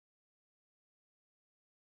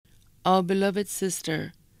Our beloved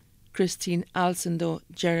sister, Christine Alcindor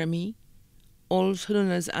Jeremie, also known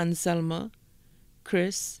as Anselma,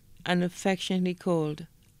 Chris, and affectionately called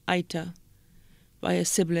Ita by her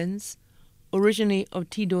siblings, originally of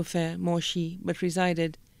Dauphin, Monchy, but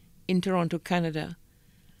resided in Toronto, Canada,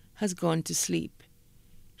 has gone to sleep.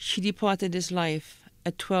 She departed this life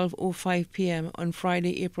at 12:05 p.m. on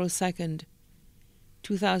Friday, April 2nd,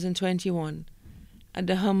 2021, at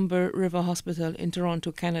the Humber River Hospital in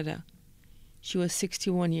Toronto, Canada. She was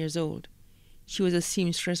 61 years old. She was a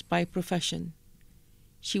seamstress by profession.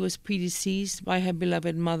 She was predeceased by her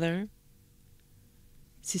beloved mother,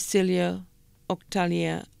 Cecilia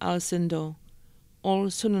Octalia Alcindor,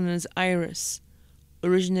 also known as Iris,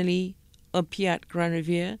 originally of Piat Grand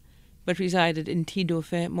Riviere, but resided in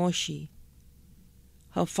Dauphin, Monchy.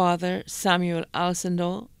 Her father, Samuel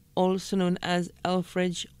Alcindor, also known as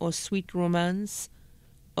Elfridge or Sweet Romance,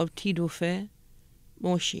 of Dauphin,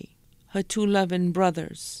 Monchy. Her two loving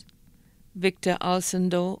brothers, Victor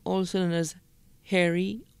Alcindor, also known as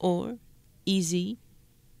Harry or Easy,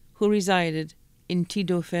 who resided in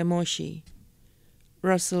Dauphin, Monchy.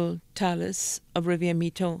 Russell Tallis of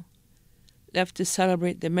Rivière-Mito, left to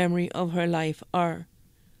celebrate the memory of her life, are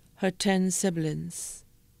her 10 siblings,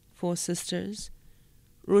 4 sisters,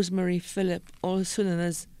 Rosemary Phillip, also known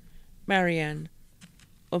as Marianne,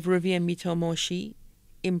 of Rivière-Mito, Monchy,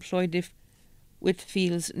 employed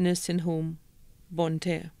Whitfield's nursing home,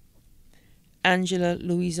 Bonterre. Angela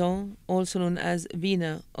Louison, also known as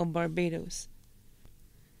Vina, of Barbados.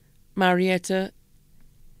 Marietta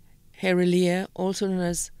Herelia, also known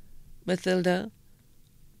as Mathilda,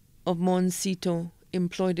 of Moncito,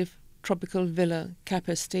 employed with Tropical Villa, Cap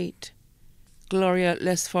Estate. Gloria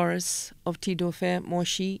Lesforest, of Dauphin,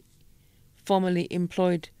 Monchy, formerly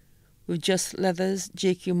employed with Just Leathers,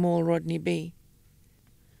 JQ Mall, Rodney Bay.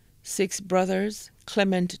 6 brothers,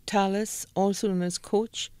 Clement Tallis, also known as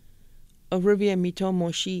Coach, of Rivière-Mito,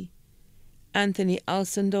 Monchy. Anthony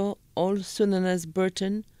Alcindor, also known as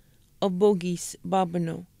Burton, of Bourgis,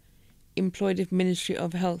 Barbano, employed with Ministry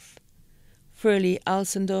of Health. Furley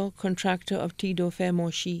Alcindor, contractor of Dauphin,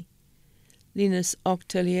 Monchy. Linus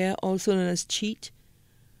Octelier, also known as Cheat,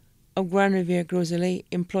 of Grand Riviere, Groseilliers,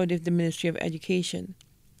 employed with the Ministry of Education.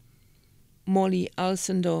 Molly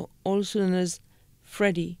Alcindor, also known as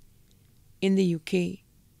Freddie, in the UK.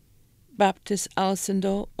 Baptist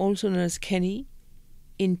Alcindor, also known as Kenny,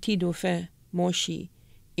 in Dauphin, Monchy,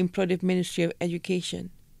 employed with Ministry of Education.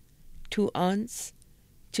 2 aunts,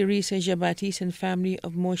 Teresa Jabatis and family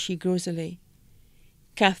of Monchy, Groseilliers.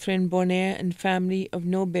 Catherine Bonner and family of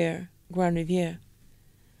Naubert, Grand Riviere.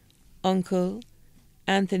 Uncle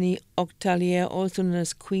Anthony Octalier, also known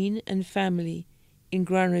as Queen, and family in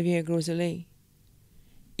Grand Riviere, Groseilliers.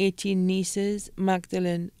 18 nieces,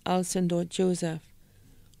 Magdalene Alcindor Joseph,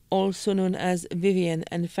 also known as Vivian,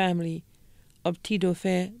 and family of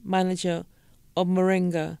Dauphin, manager of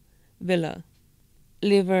Moringa Villa.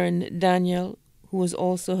 Laverne Daniel, who was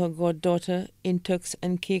also her goddaughter in Turks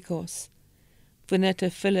and Caicos.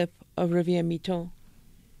 Vanetta Philip of Rivière-Mito.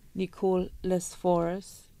 Nicole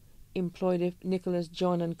Lesforest, employed with Nicholas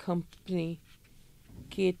John and Company.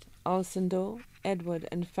 Kate Alcindor, Edward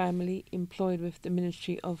and family, employed with the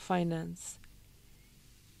Ministry of Finance.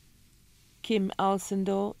 Kim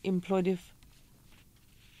Alcindor, employed with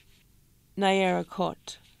Niagara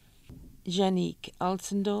Court. Janique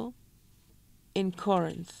Alcindor, in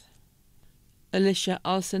Corinth. Alicia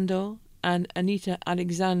Alcindor and Anita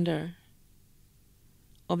Alexander,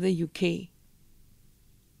 of the UK.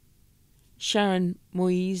 Sharon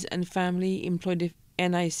Moise and family, employed with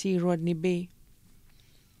NIC, Rodney Bay.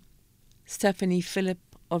 Stephanie Phillip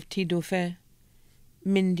of Dauphin.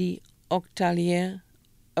 Mindy Octalier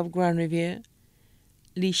of Grand Riviere.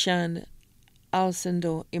 Lishan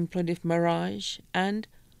Alcindor, employed with Mirage, and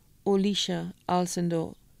Olisha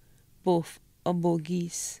Alcindor, both of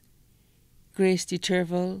Bourgis. Grace de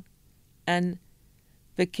Turville and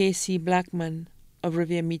Vicasey Blackman of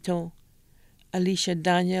Rivière-Mito. Alicia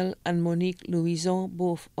Daniel and Monique Louison,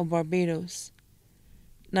 both of Barbados.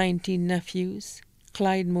 19 nephews,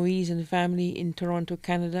 Clyde Moise and family in Toronto,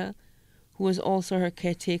 Canada, who was also her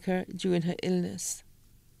caretaker during her illness.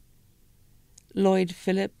 Lloyd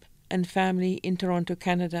Phillip and family in Toronto,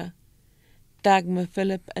 Canada. Dagmar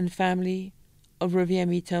Phillip and family of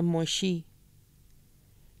Rivière-Mito, Monchy.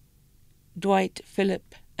 Dwight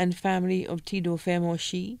Phillip and family of Dauphin,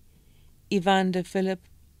 Monchy. Evander Phillip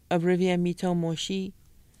of Rivière-Mito, Monchy.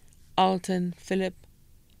 Alton Phillip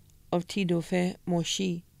of Dauphin,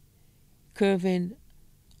 Monchy. Kervin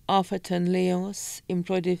Arthurton Leos,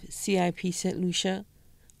 employed with CIP St. Lucia,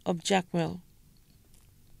 of Jacmel.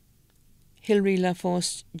 Hilary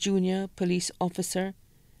Lafosse Jr., police officer,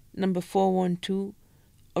 number 412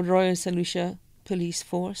 of the Royal St. Lucia Police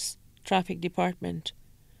Force, Traffic Department.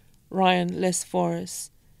 Ryan Les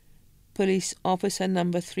Forrest, police officer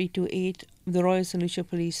number 328 of the Royal St. Lucia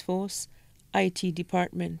Police Force, IT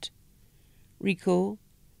Department. Rico,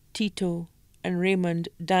 Tito, and Raymond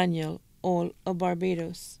Daniel, all of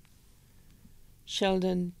Barbados.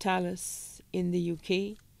 Sheldon Tallis in the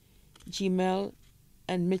UK, Gmel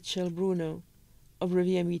and Mitchell Bruno of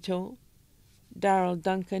Rivière Mito, Darrell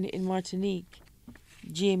Duncan in Martinique,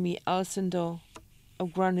 Jamie Alcindor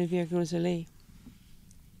of Grand Rivière Groselet,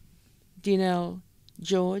 Dinell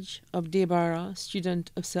George of Debarra,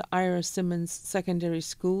 student of Sir Ira Simmons Secondary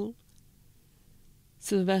School,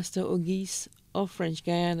 Sylvester Auguste of French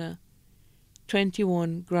Guiana,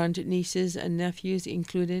 21 grandnieces and nephews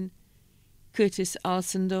including Curtis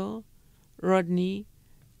Alcindor, Rodney,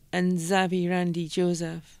 and Zavi Randy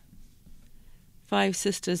Joseph. 5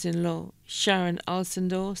 sisters-in-law, Sharon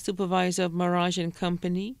Alcindor, supervisor of Mirage and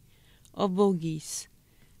Company of Bogies,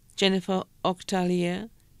 Jennifer Octalier,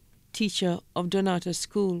 teacher of Donata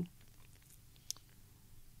School,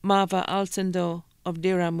 Marva Alcindor of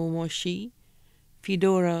Deramo Moshi,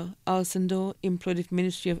 Fedora Alcindor, employed of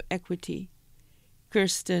Ministry of Equity,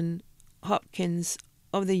 Kirsten Hopkins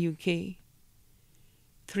of the UK.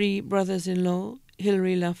 3 brothers-in-law,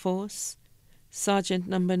 Hilary Lafosse, Sergeant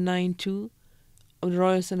number 92 of the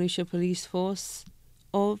Royal St. Lucia Police Force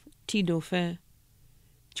of T-Dauphin.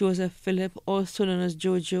 Joseph Philip, also known as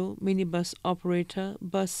Jojo, minibus operator,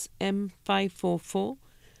 bus M544,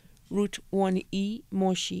 route 1E,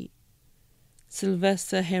 Moshi.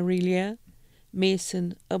 Sylvester Henrilia,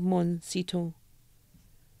 mason of Moncito.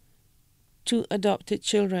 2 adopted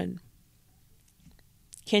children,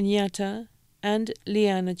 Kenyatta and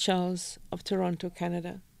Leanna Charles of Toronto,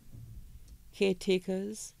 Canada.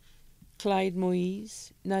 Caretakers, Clyde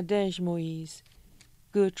Moise, Nadege Moise,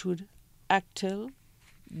 Gertrude Actel,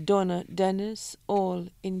 Donna Dennis, all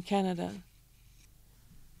in Canada.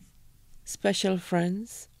 Special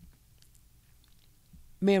friends,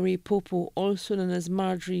 Mary Popo, also known as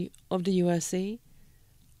Marjorie of the USA,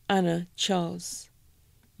 Anna Charles,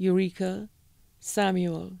 Eureka,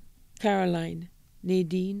 Samuel, Caroline,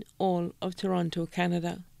 Nadine, all of Toronto,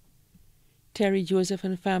 Canada. Terry Joseph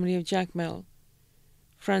and family of Jackmel,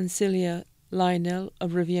 Francilia Lionel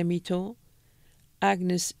of Rivière Mito,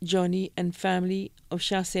 Agnes Johnny and family of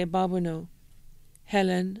Chassé Barboneau,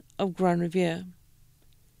 Helen of Grand Rivière,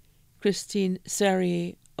 Christine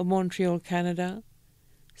Serrier of Montreal, Canada,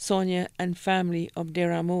 Sonia and family of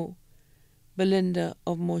Deramo, Belinda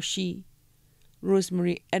of Moshi,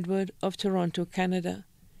 Rosemary Edward of Toronto, Canada,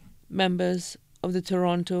 members of the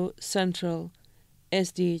Toronto Central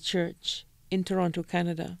SDA Church in Toronto,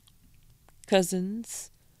 Canada. Cousins,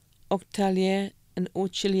 Octalier and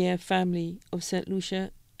Auchilier family of St.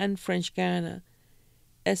 Lucia and French Guiana,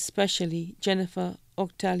 especially Jennifer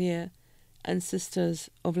Octalier and sisters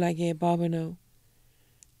of Laguerre Barboneau.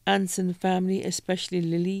 Anson family, especially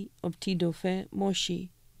Lily of T-Dauphin,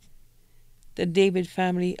 Moshi. The David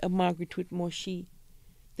family of Margaret Witt Moshi.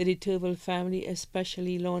 The de Turville family,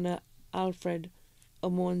 especially Lorna Alfred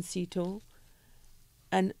of Moncito,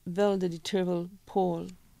 and Velda de Turville Paul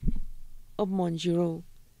of Montgiro.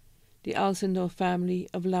 The Alcindor family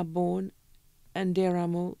of Labonne and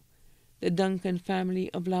Deramo, the Duncan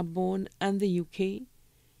family of Labonne and the UK,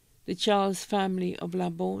 the Charles family of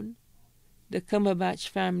Labonne, the Cumberbatch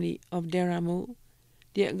family of Deramo,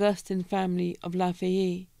 the Augustin family of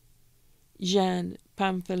Lafayette, Jeanne,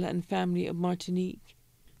 Pamphile and family of Martinique,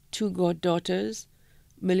 2 goddaughters,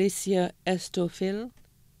 Melissa Estophil,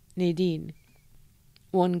 Nadine,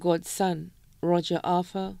 1 godson, Roger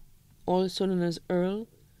Arthur, also known as Earl,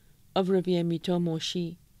 of Rivière Mito,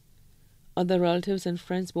 Moshi. Other relatives and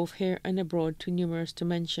friends both here and abroad, too numerous to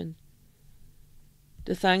mention.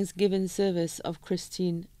 The Thanksgiving service of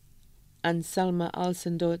Christine and Salma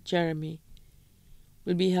Alcindor Jeremie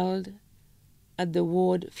will be held at the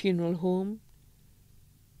Ward Funeral Home,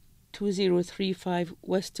 2035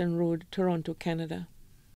 Western Road, Toronto, Canada.